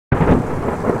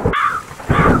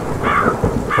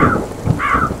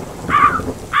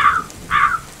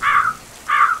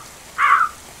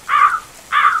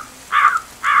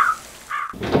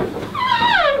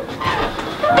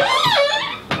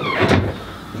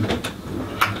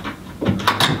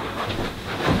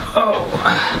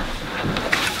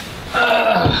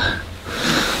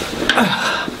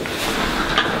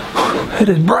It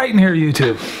is bright in here,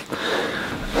 YouTube.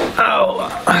 Oh,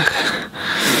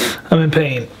 I'm in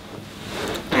pain.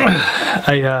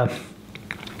 I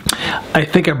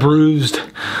think I bruised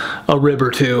a rib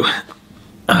or two.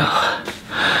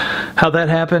 How that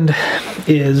happened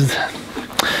is,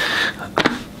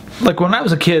 like when I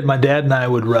was a kid, my dad and I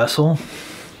would wrestle,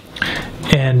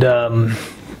 and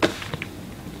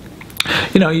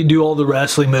you know, you do all the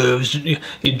wrestling moves. You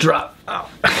drop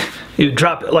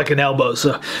it like an elbow.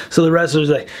 So the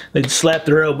wrestlers, they'd slap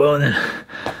their elbow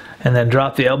and then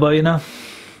drop the elbow, you know.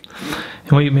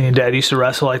 And me and Dad used to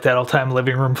wrestle like that all the time,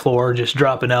 living room floor, just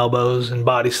dropping elbows and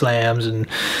body slams, and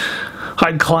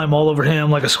I'd climb all over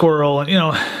him like a squirrel. And you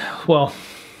know, well,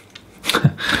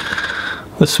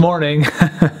 this morning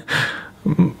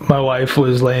my wife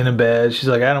was laying in bed. She's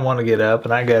like, I don't want to get up,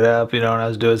 and I got up, you know, and I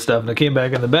was doing stuff, and I came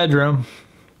back in the bedroom,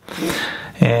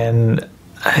 and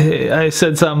I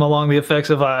said something along the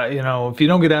effects of, you know, if you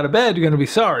don't get out of bed, you're going to be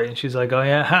sorry. And she's like, oh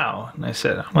yeah, how? And I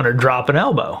said, I'm going to drop an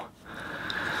elbow.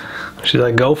 She's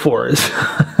like, go for it.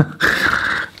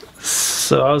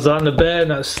 So I was on the bed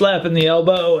and I was slapping the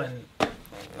elbow, and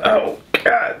oh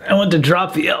God, I went to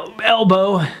drop the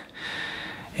elbow,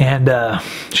 and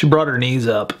she brought her knees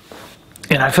up,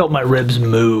 and I felt my ribs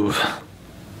move.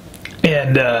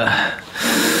 And right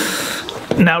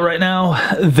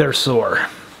now, they're sore.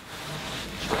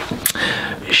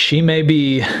 She may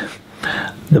be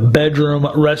the bedroom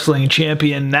wrestling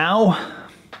champion now.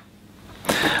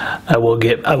 I will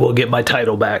get my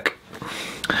title back.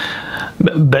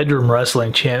 Bedroom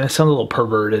wrestling champion. It sounds a little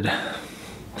perverted.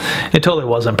 It totally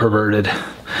wasn't perverted.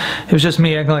 It was just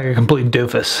me acting like a complete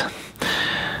doofus.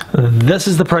 This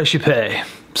is the price you pay.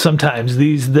 Sometimes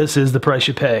this is the price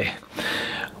you pay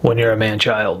when you're a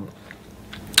man-child.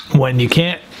 When you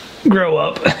can't grow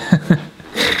up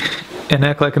and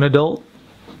act like an adult,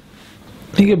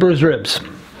 you get bruised ribs.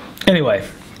 Anyway,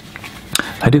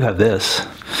 I do have this.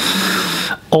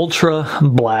 Ultra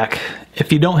black.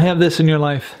 If you don't have this in your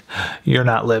life, you're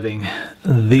not living.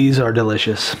 These are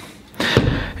delicious.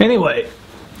 Anyway,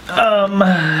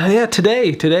 yeah,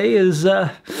 today is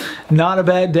not a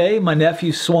bad day. My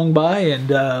nephew swung by,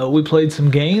 and we played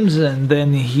some games, and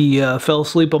then he fell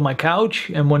asleep on my couch,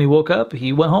 and when he woke up,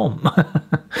 he went home.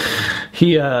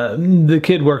 The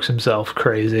kid works himself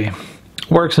crazy.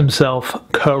 Works himself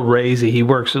crazy. He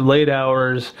works late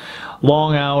hours,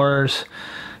 long hours.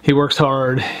 He works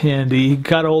hard, and he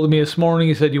got a hold of me this morning.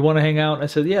 He said, you want to hang out? I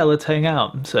said, yeah, let's hang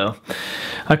out. So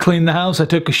I cleaned the house. I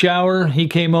took a shower. He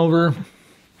came over.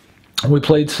 We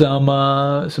played some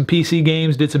PC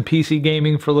games, did some PC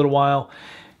gaming for a little while,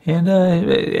 and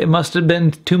it must have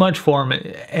been too much for him,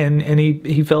 and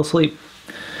he fell asleep.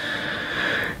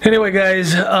 Anyway,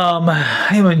 guys,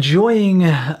 I am enjoying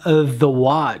the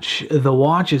watch. The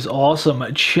watch is awesome.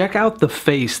 Check out the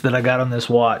face that I got on this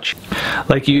watch.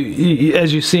 Like you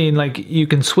as you've seen, like you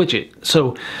can switch it.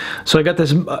 So I got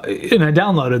this, and I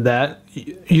downloaded that.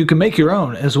 You can make your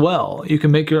own as well. You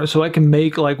can make your own. So I can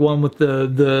make like one with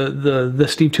the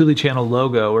Steve Tooley channel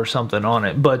logo or something on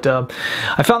it. But I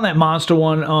found that monster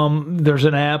one. There's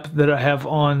an app that I have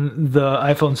on the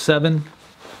iPhone 7.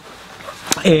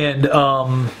 And you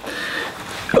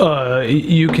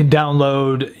can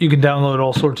download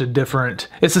all sorts of different.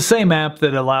 It's the same app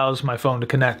that allows my phone to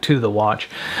connect to the watch.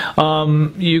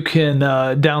 You can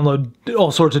download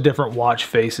all sorts of different watch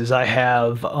faces. I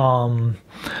have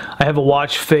a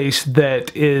watch face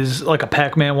that is like a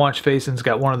Pac-Man watch face, and it's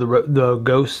got one of the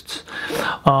ghosts.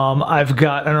 I've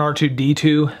got an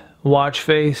R2-D2 watch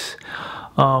face.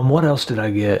 What else did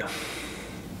I get?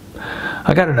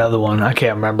 I got another one, I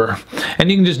can't remember. And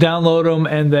you can just download them,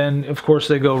 and then of course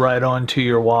they go right on to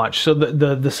your watch. So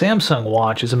the Samsung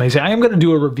watch is amazing. I am going to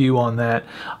do a review on that.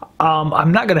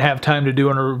 I'm not going to have time to do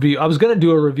a review. I was going to do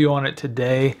a review on it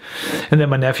today, and then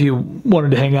my nephew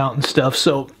wanted to hang out and stuff.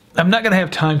 So I'm not going to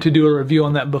have time to do a review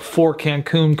on that before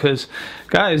Cancun, because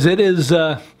guys, it is,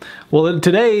 well,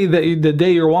 today, the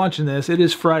day you're watching this, it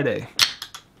is Friday.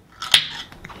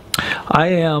 I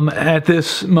am at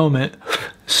this moment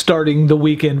starting the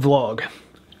weekend vlog.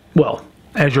 Well,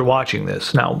 as you're watching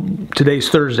this. Now, today's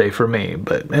Thursday for me,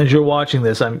 but as you're watching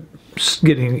this, I'm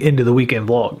getting into the weekend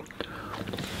vlog.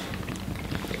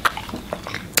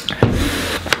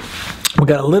 We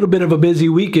got a little bit of a busy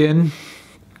weekend,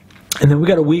 and then we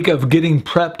got a week of getting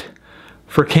prepped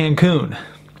for Cancun.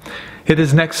 It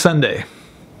is next Sunday.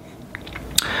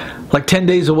 Like 10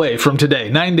 days away from today.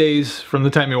 9 days from the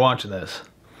time you're watching this.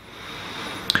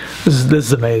 This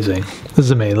is amazing. This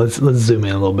is amazing. Let's zoom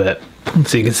in a little bit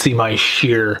so you can see my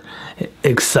sheer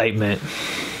excitement.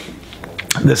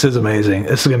 This is amazing.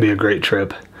 This is gonna be a great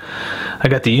trip. I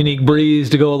got the Unique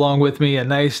Breeze to go along with me, a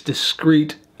nice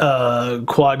discreet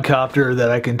quadcopter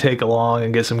that I can take along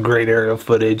and get some great aerial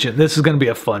footage. And this is going to be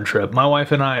a fun trip. My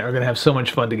wife and I are going to have so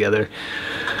much fun together.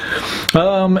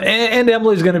 And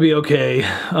Emily's going to be okay.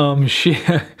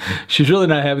 She's really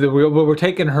not happy that we're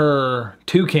taking her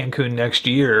to Cancun next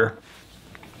year.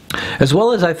 As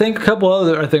well as I think a couple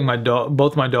other, I think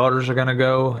both my daughters are going to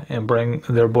go and bring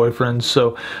their boyfriends.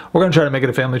 So we're going to try to make it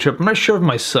a family trip. I'm not sure if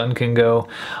my son can go,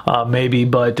 maybe,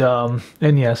 but,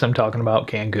 and yes, I'm talking about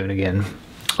Cancun again.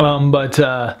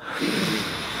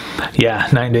 Yeah,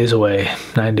 9 days away.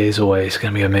 9 days away. It's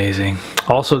going to be amazing.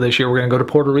 Also, this year we're going to go to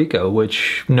Puerto Rico,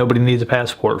 which nobody needs a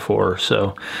passport for.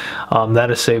 So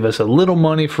that'll save us a little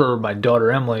money for my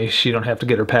daughter Emily. She don't have to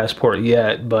get her passport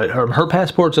yet, but her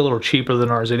passport's a little cheaper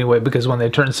than ours anyway, because when they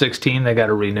turn 16, they got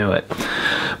to renew it.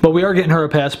 But we are getting her a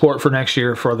passport for next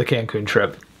year for the Cancun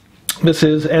trip. This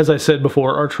is, as I said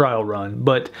before, our trial run.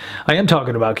 But I am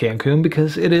talking about Cancun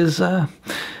because it is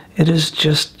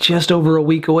just over a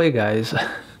week away, guys.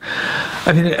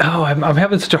 I mean, I'm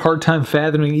having such a hard time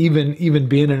fathoming even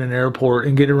being in an airport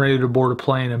and getting ready to board a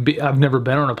plane. And I've never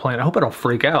been on a plane. I hope I don't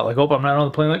freak out. Like, I hope I'm not on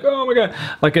the plane like, oh my god.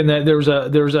 Like in that, there was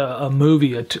a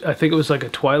movie. I think it was like a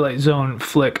Twilight Zone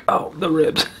flick. Oh, the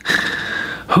ribs.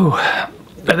 Whew. I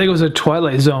think it was a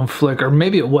Twilight Zone flick, or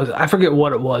maybe it was. I forget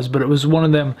what it was, but it was one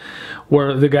of them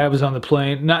where the guy was on the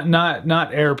plane,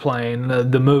 not Airplane,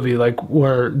 the movie, like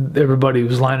where everybody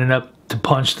was lining up to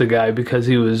punch the guy because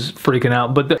he was freaking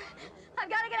out. But I've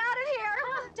got to get out of here.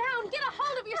 Calm down. Get a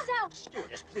hold of yourself.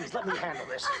 Stewardess, please let me handle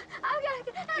this. I've got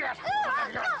to get.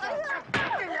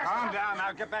 Calm down.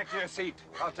 Now get back to your seat.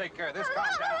 I'll take care of this. Calm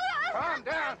down. Calm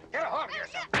down. Get a hold of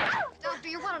yourself. Doctor,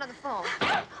 you're one on the phone.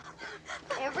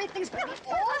 Everything's gonna be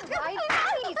all right.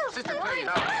 Please. Sister, please,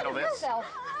 I'll handle this. Yourself.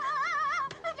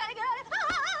 I've got to get out of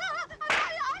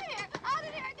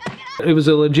here. it was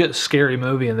a legit scary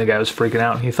movie, and the guy was freaking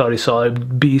out. And he thought he saw a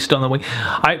beast on the wing.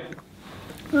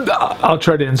 I'll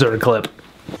try to insert a clip.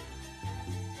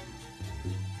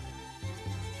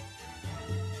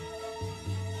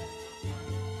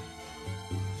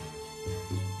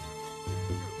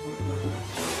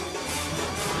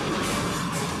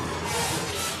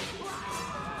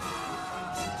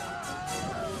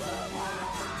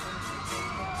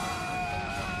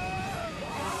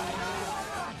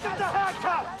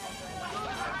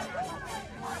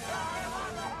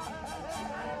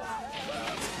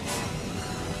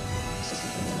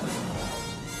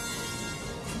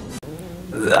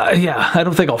 Yeah, I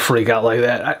don't think I'll freak out like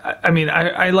that. I mean,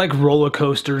 I like roller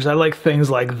coasters. I like things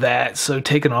like that. So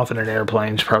taking off in an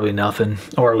airplane is probably nothing.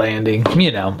 Or landing.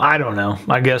 You know, I don't know.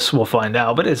 I guess we'll find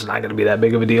out. But it's not going to be that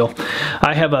big of a deal.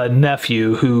 I have a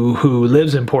nephew who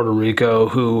lives in Puerto Rico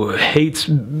who hates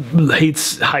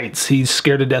heights. He's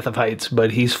scared to death of heights,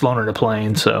 but he's flown in a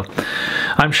plane. So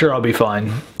I'm sure I'll be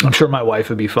fine. I'm sure my wife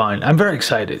would be fine. I'm very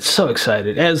excited. So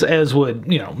excited. As would,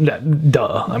 you know,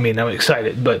 duh. I mean, I'm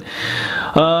excited. But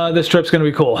this trip's gonna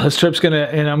be cool. This trip's gonna,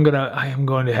 and I am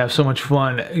going to have so much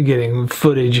fun getting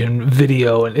footage and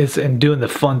video and doing the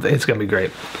fun thing. It's gonna be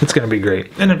great. It's gonna be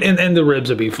great. And the ribs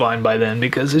will be fine by then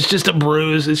because it's just a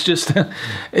bruise. It's just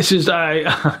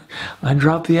I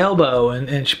dropped the elbow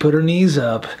and she put her knees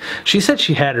up. She said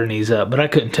she had her knees up, but I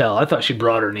couldn't tell. I thought she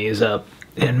brought her knees up.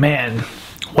 And man,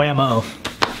 whammo.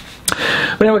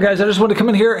 But anyway, guys, I just wanted to come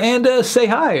in here and say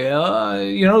hi.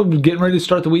 You know, getting ready to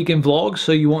start the weekend vlog,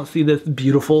 so you won't see this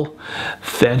beautiful,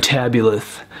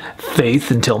 fantabulous Faith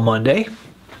until Monday.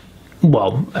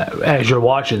 Well, as you're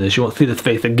watching this, you won't see this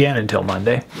Faith again until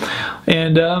Monday.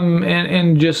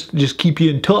 And just keep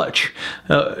you in touch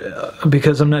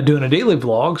because I'm not doing a daily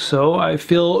vlog, so I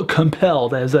feel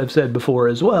compelled, as I've said before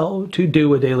as well, to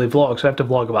do a daily vlog. So I have to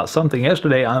vlog about something.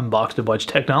 Yesterday, I unboxed a bunch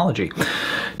of technology.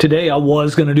 Today, I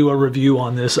was going to do a review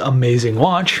on this amazing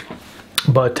watch,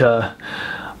 but I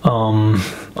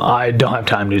don't have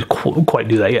time to quite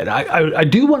do that yet. I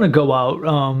do want to go out.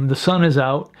 The sun is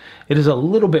out. It is a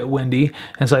little bit windy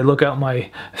as I look out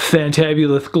my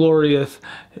fantabulous, glorious,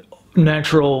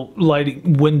 natural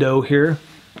lighting window here.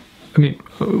 I mean,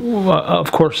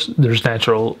 of course, there's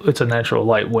natural. It's a natural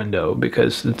light window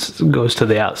because it goes to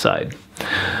the outside.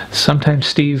 Sometimes,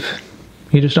 Steve,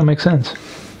 you just don't make sense.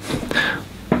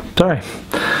 Sorry.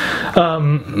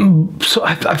 So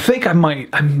I think I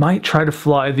might try to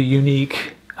fly the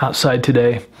Unique outside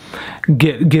today.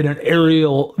 Get an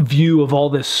aerial view of all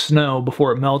this snow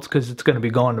before it melts because it's going to be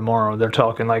gone tomorrow. They're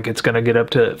talking like it's going to get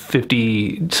up to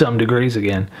 50 some degrees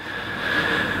again.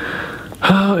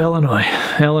 Oh,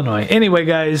 Illinois. Anyway,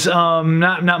 guys,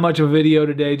 not much of a video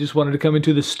today. Just wanted to come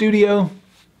into the studio,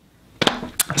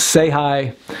 say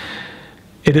hi.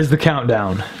 It is the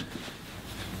countdown.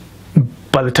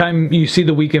 By the time you see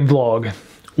the weekend vlog,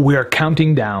 we are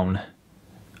counting down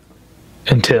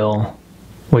until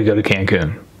we go to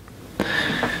Cancun.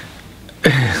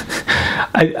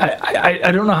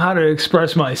 I don't know how to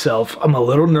express myself. I'm a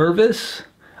little nervous.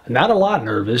 Not a lot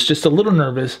nervous, just a little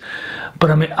nervous. But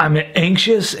I'm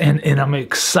anxious and I'm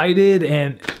excited,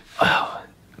 and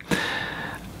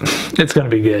it's going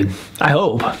to be good. I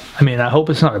hope. I mean, I hope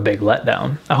it's not a big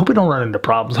letdown. I hope we don't run into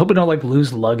problems. I hope we don't like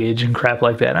lose luggage and crap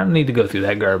like that. I don't need to go through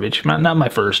that garbage. Not my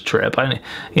first trip. I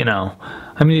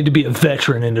need to be a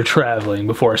veteran into traveling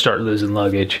before I start losing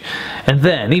luggage. And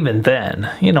then, even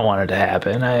then, you don't want it to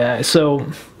happen. So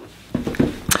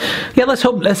yeah, let's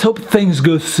hope things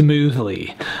go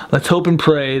smoothly. Let's hope and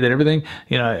pray that everything,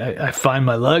 I find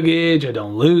my luggage, I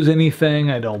don't lose anything,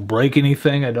 I don't break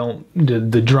anything,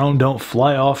 the drone don't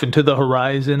fly off into the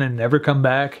horizon and never come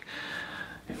back.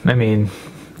 I mean,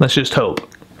 let's just hope.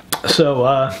 So,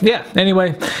 yeah,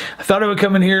 anyway, I thought I would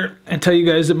come in here and tell you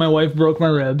guys that my wife broke my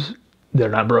ribs. They're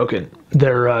not broken.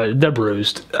 They're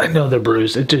bruised. I know they're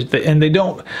bruised.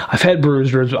 I've had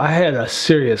bruised ribs. I had a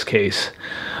serious case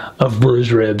of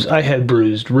bruised ribs. I had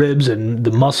bruised ribs, and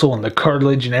the muscle and the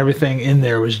cartilage and everything in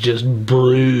there was just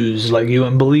bruised like you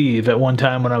wouldn't believe. At one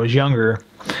time when I was younger,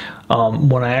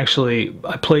 when I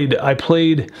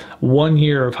played 1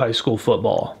 year of high school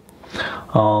football.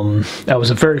 I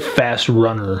was a very fast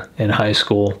runner in high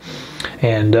school,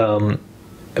 and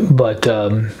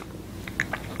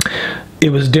it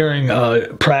was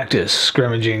during practice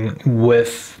scrimmaging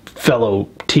with fellow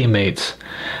teammates,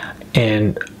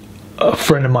 and a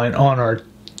friend of mine on our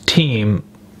team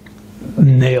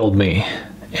nailed me,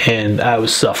 and I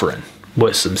was suffering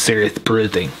with some serious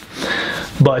bruising.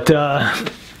 But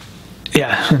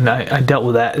yeah, and I dealt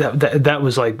with that. That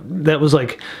was like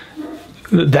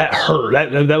that hurt.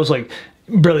 That was like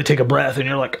barely take a breath, and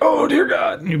you're like, oh dear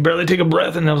God, and you barely take a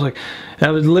breath, and I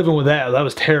was living with that. That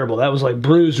was terrible. That was like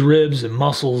bruised ribs and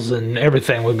muscles and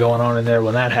everything was going on in there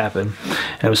when that happened.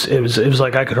 And it was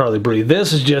like I could hardly breathe.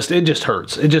 This is just, it just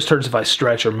hurts. It just hurts if I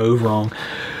stretch or move wrong.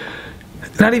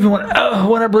 Not even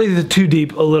when I breathe too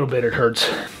deep, a little bit it hurts.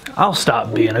 I'll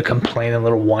stop being a complaining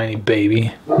little whiny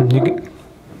baby.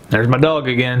 There's my dog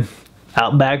again,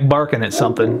 out back barking at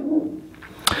something.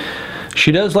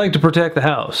 She does like to protect the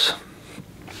house.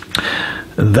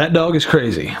 That dog is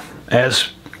crazy, as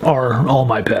are all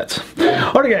my pets.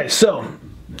 Alright guys, so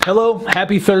hello,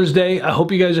 happy Thursday. I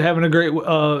hope you guys are having a great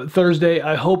Thursday.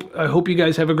 I hope you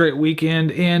guys have a great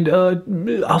weekend, and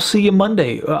I'll see you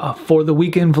Monday for the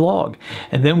weekend vlog.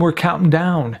 And then we're counting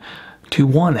down to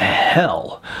one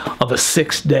hell of a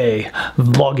 6-day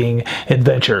vlogging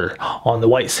adventure on the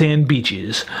white sand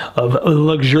beaches of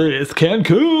luxurious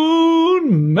Cancun,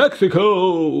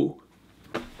 Mexico.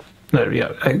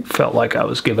 Yeah, I felt like I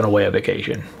was giving away a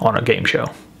vacation on a game show.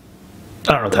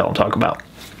 I don't know what the hell I'm talking about.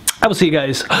 I will see you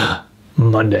guys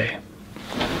Monday.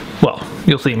 Well,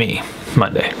 you'll see me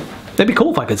Monday. That'd be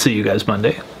cool if I could see you guys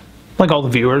Monday. Like all the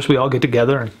viewers, we all get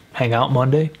together and hang out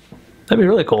Monday. That'd be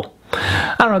really cool.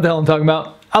 I don't know what the hell I'm talking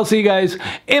about. I'll see you guys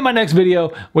in my next video,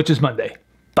 which is Monday.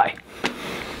 Bye.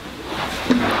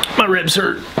 My ribs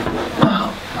hurt.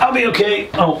 I'll be okay.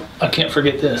 Oh, I can't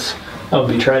forget this. That would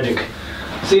be tragic.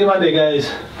 See you Monday,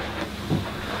 guys.